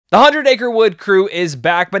The 100-Acre Wood crew is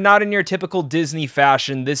back, but not in your typical Disney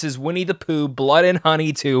fashion. This is Winnie the Pooh, Blood and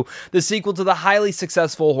Honey 2, the sequel to the highly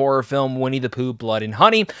successful horror film Winnie the Pooh, Blood and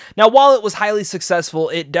Honey. Now, while it was highly successful,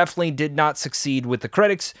 it definitely did not succeed with the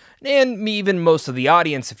critics, and even most of the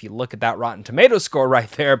audience, if you look at that Rotten Tomatoes score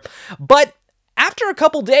right there. But after a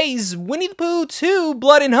couple days, Winnie the Pooh 2,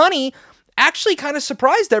 Blood and Honey actually kind of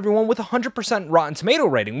surprised everyone with a 100% Rotten Tomato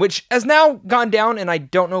rating, which has now gone down, and I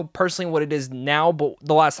don't know personally what it is now, but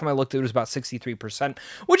the last time I looked, it was about 63%,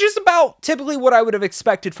 which is about typically what I would have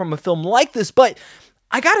expected from a film like this. But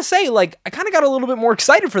I gotta say, like, I kind of got a little bit more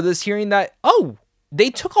excited for this, hearing that, oh, they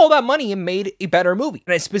took all that money and made a better movie.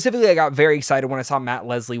 And I got very excited when I saw Matt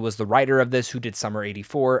Leslie was the writer of this, who did Summer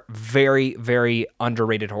 84. Very, very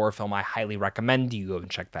underrated horror film. I highly recommend you go and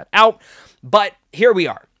check that out. But here we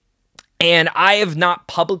are. And I have not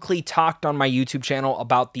publicly talked on my YouTube channel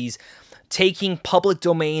about these taking public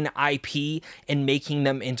domain IP and making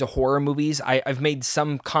them into horror movies. I've made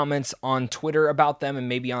some comments on Twitter about them and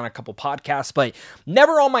maybe on a couple podcasts, but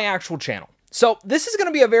never on my actual channel. So this is going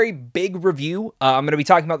to be a very big review. I'm going to be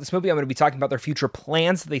talking about this movie. I'm going to be talking about their future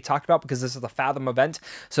plans that they talked about, because this is the Fathom event.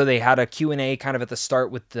 So they had a Q&A kind of at the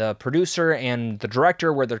start with the producer and the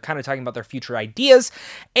director, where they're kind of talking about their future ideas,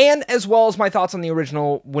 and as well as my thoughts on the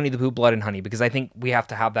original Winnie the Pooh, Blood and Honey, because I think we have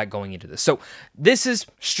to have that going into this. So this is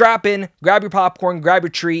strap in, grab your popcorn, grab your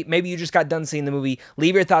treat. Maybe you just got done seeing the movie.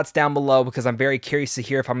 Leave your thoughts down below, because I'm very curious to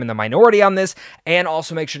hear if I'm in the minority on this, and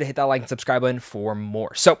also make sure to hit that like and subscribe button for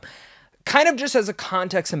more. So kind of just as a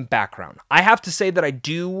context and background, I have to say that I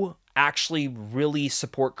do actually really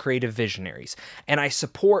support creative visionaries, and I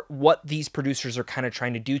support what these producers are kind of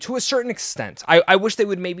trying to do to a certain extent. I wish they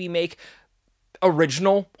would maybe make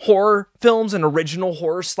original horror films and original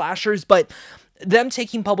horror slashers, but them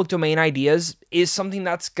taking public domain ideas is something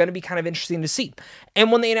that's going to be kind of interesting to see.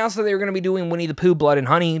 And when they announced that they were going to be doing Winnie the Pooh, Blood and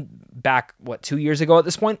Honey back, 2 years ago at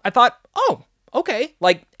this point, I thought, oh, okay,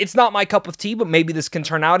 like, it's not my cup of tea, but maybe this can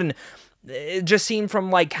turn out. And it just seemed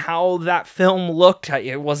from like how that film looked,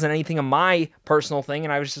 it wasn't anything of my personal thing,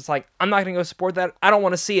 and I was just like, I'm not gonna go support that. I don't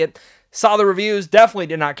want to see it. Saw the reviews, definitely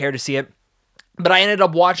did not care to see it, but I ended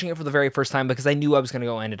up watching it for the very first time because I knew I was gonna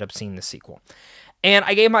go. Ended up seeing the sequel, and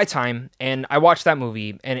I gave my time, and I watched that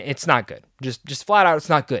movie, and it's not good. Just flat out, it's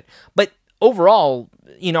not good. But overall,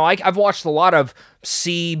 you know, I've watched a lot of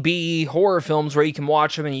C/B horror films where you can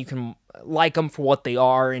watch them and you can like them for what they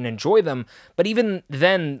are and enjoy them. But even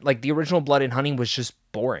then, like, the original Blood and Honey was just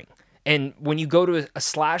boring. And when you go to a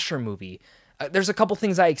slasher movie, there's a couple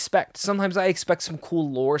things I expect. Sometimes I expect some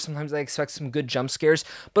cool lore. Sometimes I expect some good jump scares.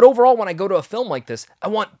 But overall, when I go to a film like this, I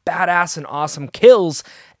want badass and awesome kills.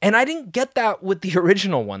 And I didn't get that with the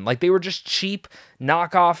original one. Like, they were just cheap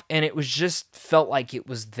knockoff, and it was just felt like it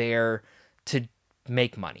was there to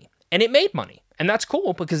make money. And it made money. And that's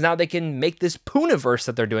cool, because now they can make this Poohiverse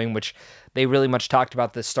that they're doing, which they really much talked about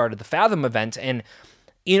at the start of the Fathom event. And,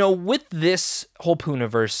 you know, with this whole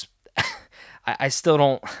Poohiverse, I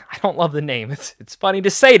don't love the name. It's funny to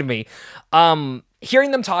say to me. Hearing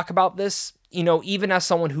them talk about this, you know, even as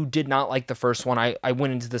someone who did not like the first one, I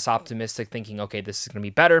went into this optimistic thinking, okay, this is going to be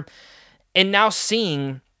better. And now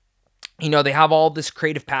seeing, you know, they have all this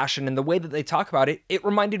creative passion, and the way that they talk about it, it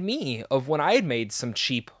reminded me of when I had made some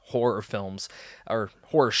cheap horror films, or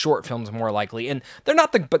horror short films more likely. And they're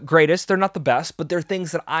not the greatest, they're not the best, but they're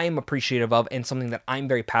things that I am appreciative of and something that I'm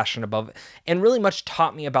very passionate about, and really much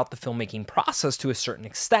taught me about the filmmaking process to a certain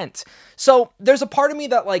extent. So there's a part of me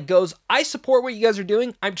that like goes, I support what you guys are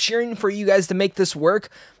doing. I'm cheering for you guys to make this work.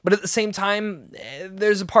 But at the same time,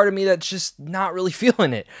 there's a part of me that's just not really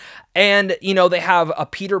feeling it. And, you know, they have a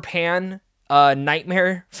Peter Pan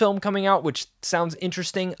nightmare film coming out, which sounds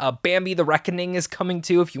interesting. Bambi the Reckoning is coming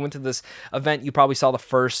too. If you went to this event, you probably saw the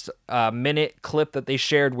first minute clip that they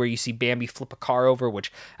shared where you see Bambi flip a car over,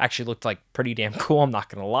 which actually looked like pretty damn cool. I'm not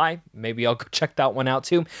going to lie. Maybe I'll go check that one out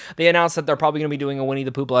too. They announced that they're probably going to be doing a Winnie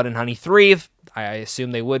the Pooh, Blood and Honey 3. I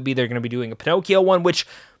assume they would be. They're going to be doing a Pinocchio one, which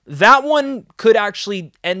that one could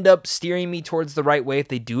actually end up steering me towards the right way if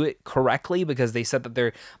they do it correctly, because they said that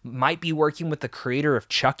they might be working with the creator of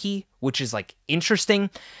Chucky, which is like interesting.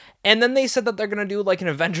 And then they said that they're going to do like an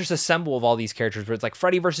Avengers Assemble of all these characters, where it's like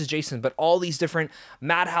Freddy versus Jason, but all these different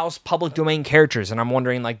Madhouse public domain characters. And I'm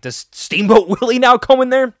wondering, like, does Steamboat Willie now come in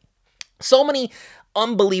there? So many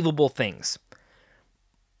unbelievable things.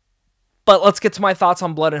 But let's get to my thoughts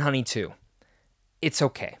on Blood and Honey 2. It's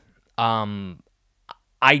okay.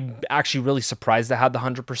 I'm actually really surprised I had the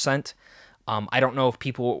 100%. I don't know if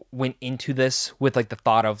people went into this with like the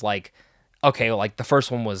thought of like, okay, like the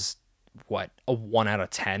first one was what, a 1 out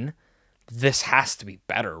of 10? This has to be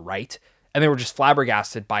better, right? And they were just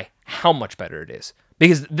flabbergasted by how much better it is.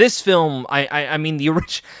 Because this film, I mean,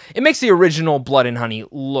 it makes the original Blood and Honey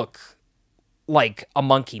look like a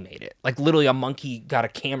monkey made it. Like literally a monkey got a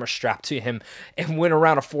camera strapped to him and went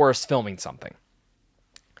around a forest filming something.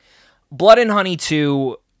 Blood and Honey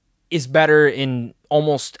 2 is better in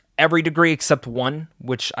almost every degree except one,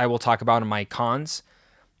 which I will talk about in my cons.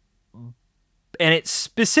 And it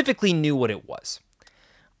specifically knew what it was.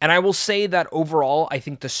 And I will say that overall, I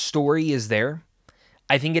think the story is there.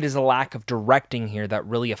 I think it is a lack of directing here that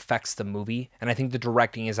really affects the movie, and I think the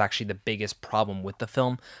directing is actually the biggest problem with the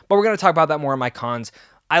film, but we're going to talk about that more in my cons.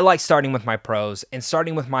 I like starting with my pros, and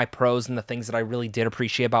starting with my pros and the things that I really did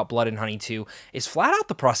appreciate about Blood and Honey 2 is flat out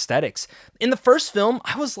the prosthetics. In the first film,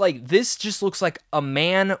 I was like, this just looks like a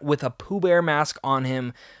man with a Pooh Bear mask on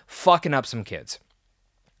him fucking up some kids.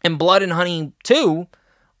 In Blood and Honey 2,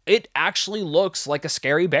 it actually looks like a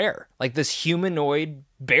scary bear, like this humanoid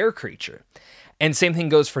bear creature. And same thing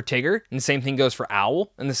goes for Tigger, and the same thing goes for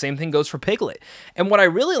Owl, and the same thing goes for Piglet. And what I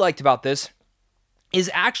really liked about this is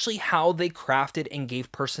actually how they crafted and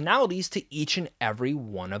gave personalities to each and every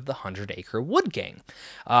one of the 100 Acre Wood Gang.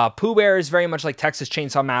 Pooh Bear is very much like Texas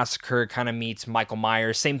Chainsaw Massacre, kind of meets Michael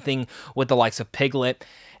Myers. Same thing with the likes of Piglet.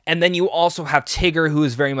 And then you also have Tigger, who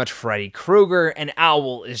is very much Freddy Krueger, and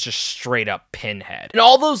Owl is just straight up Pinhead. And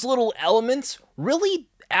all those little elements really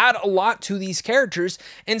add a lot to these characters,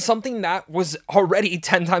 and something that was already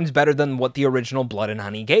 10 times better than what the original Blood and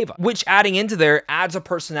Honey gave us, which adding into there adds a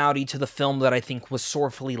personality to the film that I think was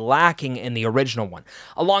sorely lacking in the original one.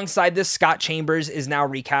 Alongside this, Scott Chambers is now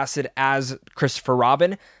recasted as Christopher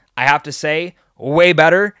Robin. I have to say, way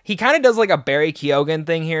better. He kind of does like a Barry Keoghan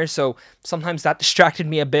thing here, so sometimes that distracted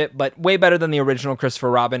me a bit, but way better than the original Christopher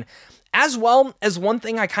Robin. As well as one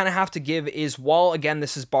thing I kind of have to give is, while again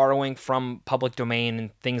this is borrowing from public domain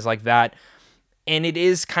and things like that, and it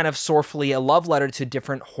is kind of sorely a love letter to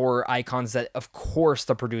different horror icons that of course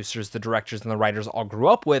the producers, the directors, and the writers all grew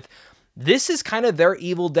up with, this is kind of their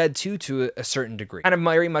Evil Dead 2 to a certain degree. Kind of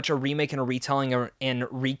very much a remake and a retelling and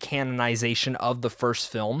recanonization of the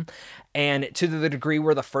first film, and to the degree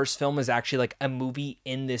where the first film is actually like a movie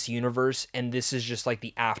in this universe, and this is just like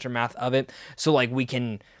the aftermath of it. So like we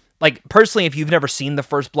can... Like, personally, if you've never seen the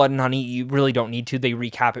first Blood and Honey, you really don't need to. They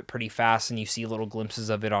recap it pretty fast, and you see little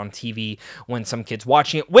glimpses of it on TV when some kid's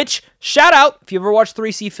watching it, which, shout out, if you ever watch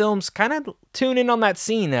 3C Films, kind of tune in on that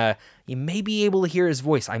scene. You may be able to hear his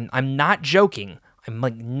voice. I'm not joking. I'm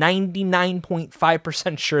like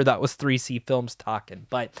 99.5% sure that was 3C Films talking.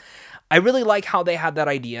 But I really like how they had that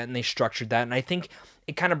idea, and they structured that, and I think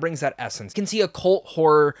it kind of brings that essence. You can see a cult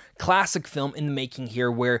horror classic film in the making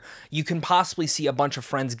here, where you can possibly see a bunch of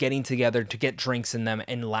friends getting together to get drinks in them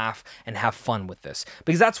and laugh and have fun with this.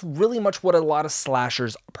 Because that's really much what a lot of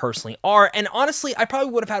slashers personally are. And honestly, I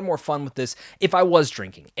probably would have had more fun with this if I was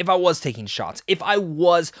drinking, if I was taking shots, if I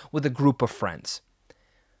was with a group of friends.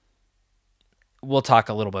 We'll talk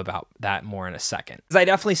a little bit about that more in a second. I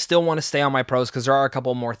definitely still want to stay on my pros because there are a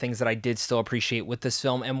couple more things that I did still appreciate with this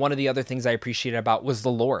film. And one of the other things I appreciated about was the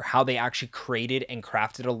lore, how they actually created and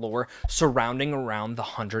crafted a lore surrounding around the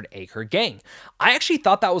 100 Acre Gang. I actually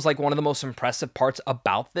thought that was like one of the most impressive parts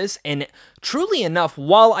about this. And truly enough,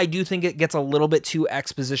 while I do think it gets a little bit too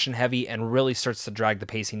exposition heavy and really starts to drag the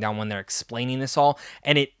pacing down when they're explaining this all,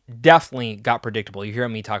 and it definitely got predictable. You hear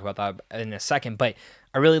me talk about that in a second, but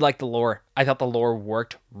I really liked the lore. I thought the lore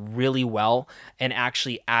worked really well and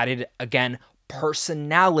actually added, again,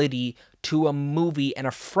 personality to a movie and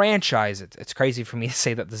a franchise. It's crazy for me to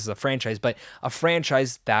say that this is a franchise, but a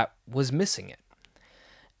franchise that was missing it.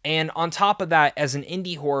 And on top of that, as an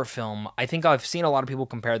indie horror film, I think I've seen a lot of people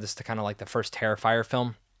compare this to kind of like the first Terrifier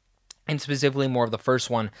film, and specifically more of the first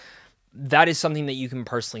one. That is something that you can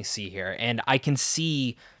personally see here. And I can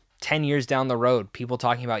see 10 years down the road, people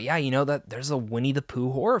talking about, yeah, you know that there's a Winnie the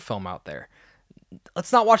Pooh horror film out there.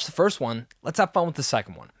 Let's not watch the first one. Let's have fun with the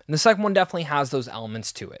second one. And the second one definitely has those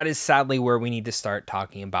elements to it. That is sadly where we need to start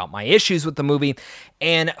talking about my issues with the movie.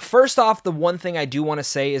 And first off, the one thing I do want to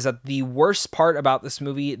say is that the worst part about this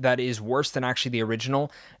movie that is worse than actually the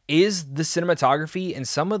original is the cinematography and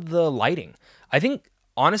some of the lighting. I think,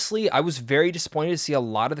 honestly, I was very disappointed to see a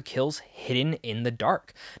lot of the kills hidden in the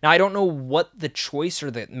dark. Now, I don't know what the choice,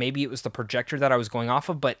 or that maybe it was the projector that I was going off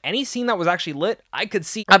of, but any scene that was actually lit, I could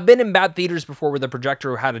see. I've been in bad theaters before where the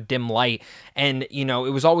projector had a dim light, and, you know,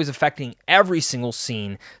 it was always affecting every single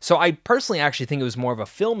scene. So I personally actually think it was more of a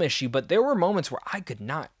film issue, but there were moments where I could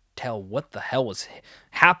not tell what the hell was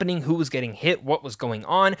happening, who was getting hit, what was going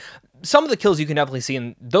on. Some of the kills you can definitely see,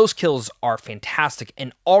 and those kills are fantastic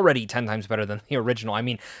and already 10 times better than the original. I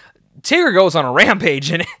mean, Tigger goes on a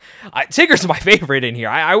rampage, and Tigger's my favorite in here.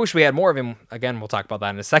 I wish we had more of him. Again, we'll talk about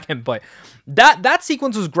that in a second, but that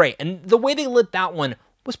sequence was great, and the way they lit that one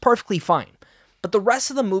was perfectly fine. But the rest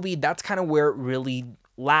of the movie, that's kind of where it really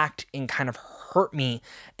lacked and kind of hurt me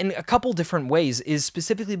in a couple different ways, is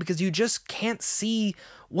specifically because you just can't see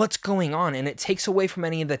what's going on, and it takes away from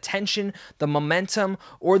any of the tension, the momentum,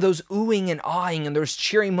 or those oohing and awing and those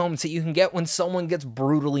cheering moments that you can get when someone gets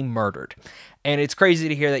brutally murdered. And it's crazy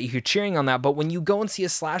to hear that you're cheering on that, but when you go and see a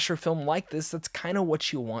slasher film like this, that's kind of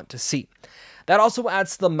what you want to see. That also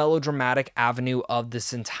adds to the melodramatic avenue of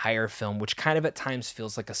this entire film, which kind of at times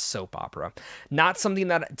feels like a soap opera. Not something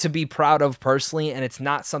that to be proud of personally, and it's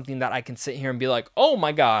not something that I can sit here and be like, oh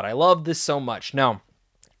my god, I love this so much. No,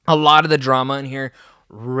 a lot of the drama in here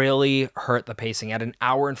really hurt the pacing. At 1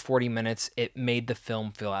 hour and 40 minutes, it made the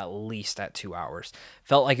film feel at least at 2 hours.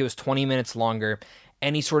 Felt like it was 20 minutes longer.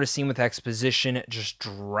 Any sort of scene with exposition just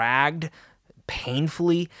dragged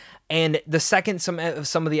painfully, and the second some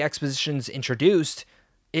of the exposition's introduced,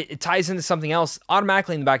 it ties into something else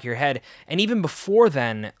automatically in the back of your head. And even before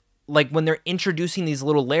then, like when they're introducing these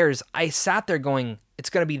little layers, I sat there going, it's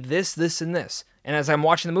going to be this, this, and this. And as I'm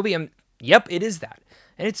watching the movie, yep, it is that.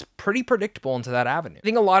 And it's pretty predictable into that avenue. I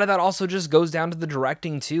think a lot of that also just goes down to the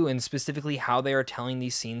directing too, and specifically how they are telling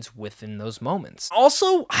these scenes within those moments.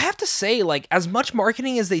 Also, I have to say, like, as much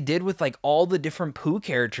marketing as they did with like all the different Pooh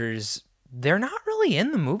characters, they're not really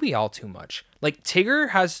in the movie all too much. Like,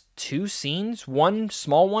 Tigger has 2 scenes, one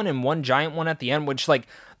small one and one giant one at the end, which, like,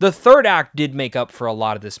 the third act did make up for a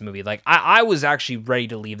lot of this movie. Like, I was actually ready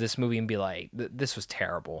to leave this movie and be like, this was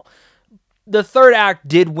terrible. The third act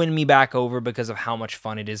did win me back over because of how much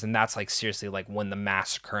fun it is, and that's, like, seriously, like, when the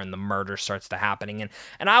massacre and the murder starts to happening,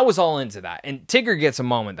 and I was all into that. And Tigger gets a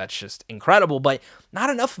moment that's just incredible, but not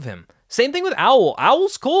enough of him. Same thing with Owl.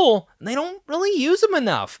 Owl's cool, and they don't really use him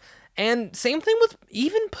enough. And same thing with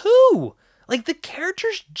even Pooh. Like, the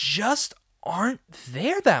characters just aren't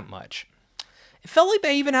there that much. It felt like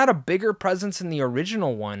they even had a bigger presence in the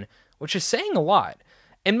original one, which is saying a lot.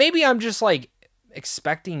 And maybe I'm just, like,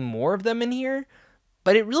 expecting more of them in here,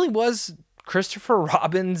 but it really was Christopher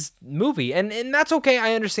Robin's movie. And that's okay.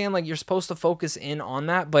 I understand, like, you're supposed to focus in on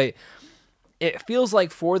that, but it feels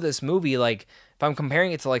like for this movie, like, if I'm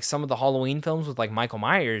comparing it to, like, some of the Halloween films with, like, Michael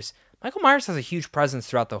Myers has a huge presence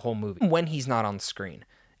throughout the whole movie when he's not on screen.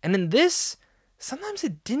 And in this, sometimes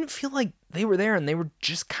it didn't feel like they were there and they were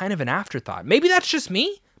just kind of an afterthought. Maybe that's just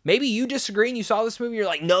me. Maybe you disagree and you saw this movie, you're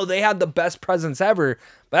like, no, they had the best presence ever.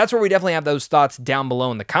 But that's where we definitely have those thoughts down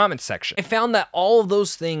below in the comments section. I found that all of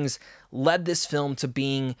those things led this film to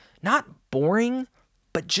being not boring,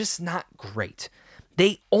 but just not great.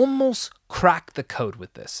 They almost cracked the code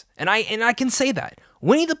with this. And I can say that.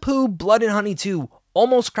 Winnie the Pooh, Blood and Honey 2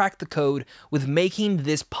 almost cracked the code with making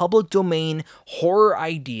this public domain horror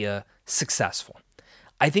idea successful.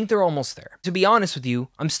 I think they're almost there. To be honest with you,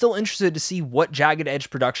 I'm still interested to see what Jagged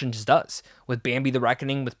Edge Productions does with Bambi the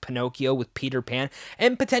Reckoning, with Pinocchio, with Peter Pan,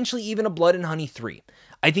 and potentially even a Blood and Honey 3.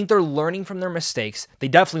 I think they're learning from their mistakes. They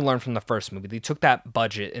definitely learned from the first movie. They took that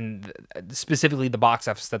budget and specifically the box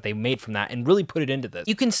office that they made from that and really put it into this.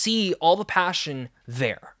 You can see all the passion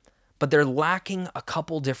there, but they're lacking a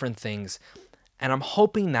couple different things. And I'm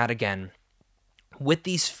hoping that, again, with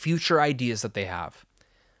these future ideas that they have,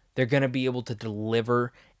 they're going to be able to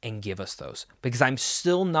deliver and give us those. Because I'm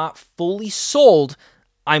still not fully sold.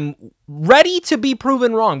 I'm ready to be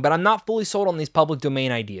proven wrong, but I'm not fully sold on these public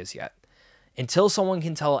domain ideas yet. Until someone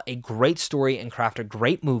can tell a great story and craft a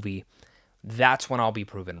great movie, that's when I'll be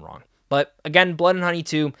proven wrong. But again, Blood and Honey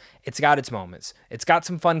 2, it's got its moments. It's got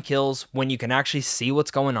some fun kills when you can actually see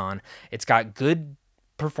what's going on. It's got good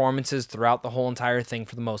performances throughout the whole entire thing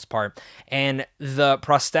for the most part, and the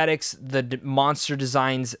prosthetics, the monster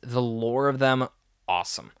designs, the lore of them,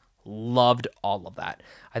 awesome. Loved all of that.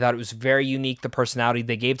 I thought it was very unique, the personality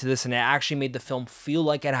they gave to this, and it actually made the film feel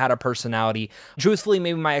like it had a personality. Truthfully,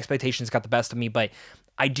 maybe my expectations got the best of me, but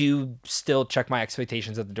I do still check my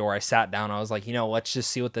expectations at the door. I sat down, I was like, let's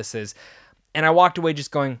just see what this is, and I walked away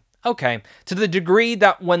just going, okay, to the degree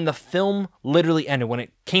that when the film literally ended, when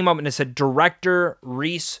it came up and it said Director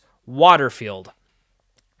Reese Waterfield,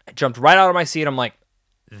 I jumped right out of my seat. I'm like,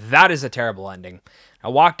 that is a terrible ending. I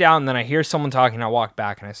walked down, and then I hear someone talking. I walk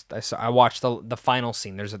back, and I watched the final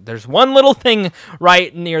scene. There's one little thing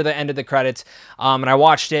right near the end of the credits, and I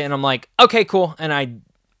watched it, and I'm like, okay, cool, and I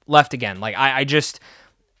left again. Like, I just,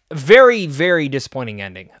 very, very disappointing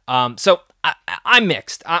ending. So I'm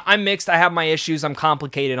mixed. I'm mixed. I have my issues. I'm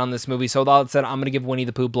complicated on this movie. So with all that said, I'm going to give Winnie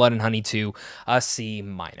the Pooh Blood and Honey 2 a C-.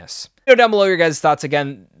 Down below your guys' thoughts.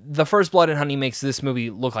 Again, the first Blood and Honey makes this movie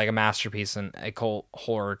look like a masterpiece and a cult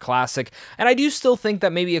horror classic. And I do still think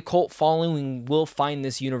that maybe a cult following will find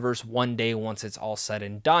this universe one day once it's all said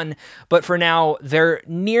and done. But for now, they're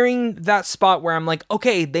nearing that spot where I'm like,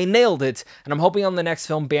 okay, they nailed it. And I'm hoping on the next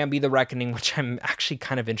film, Bambi the Reckoning, which I'm actually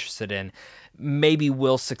kind of interested in, maybe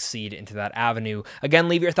will succeed into that avenue. Again,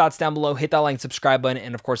 leave your thoughts down below, hit that like and subscribe button,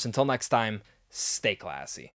 and of course, until next time, stay classy.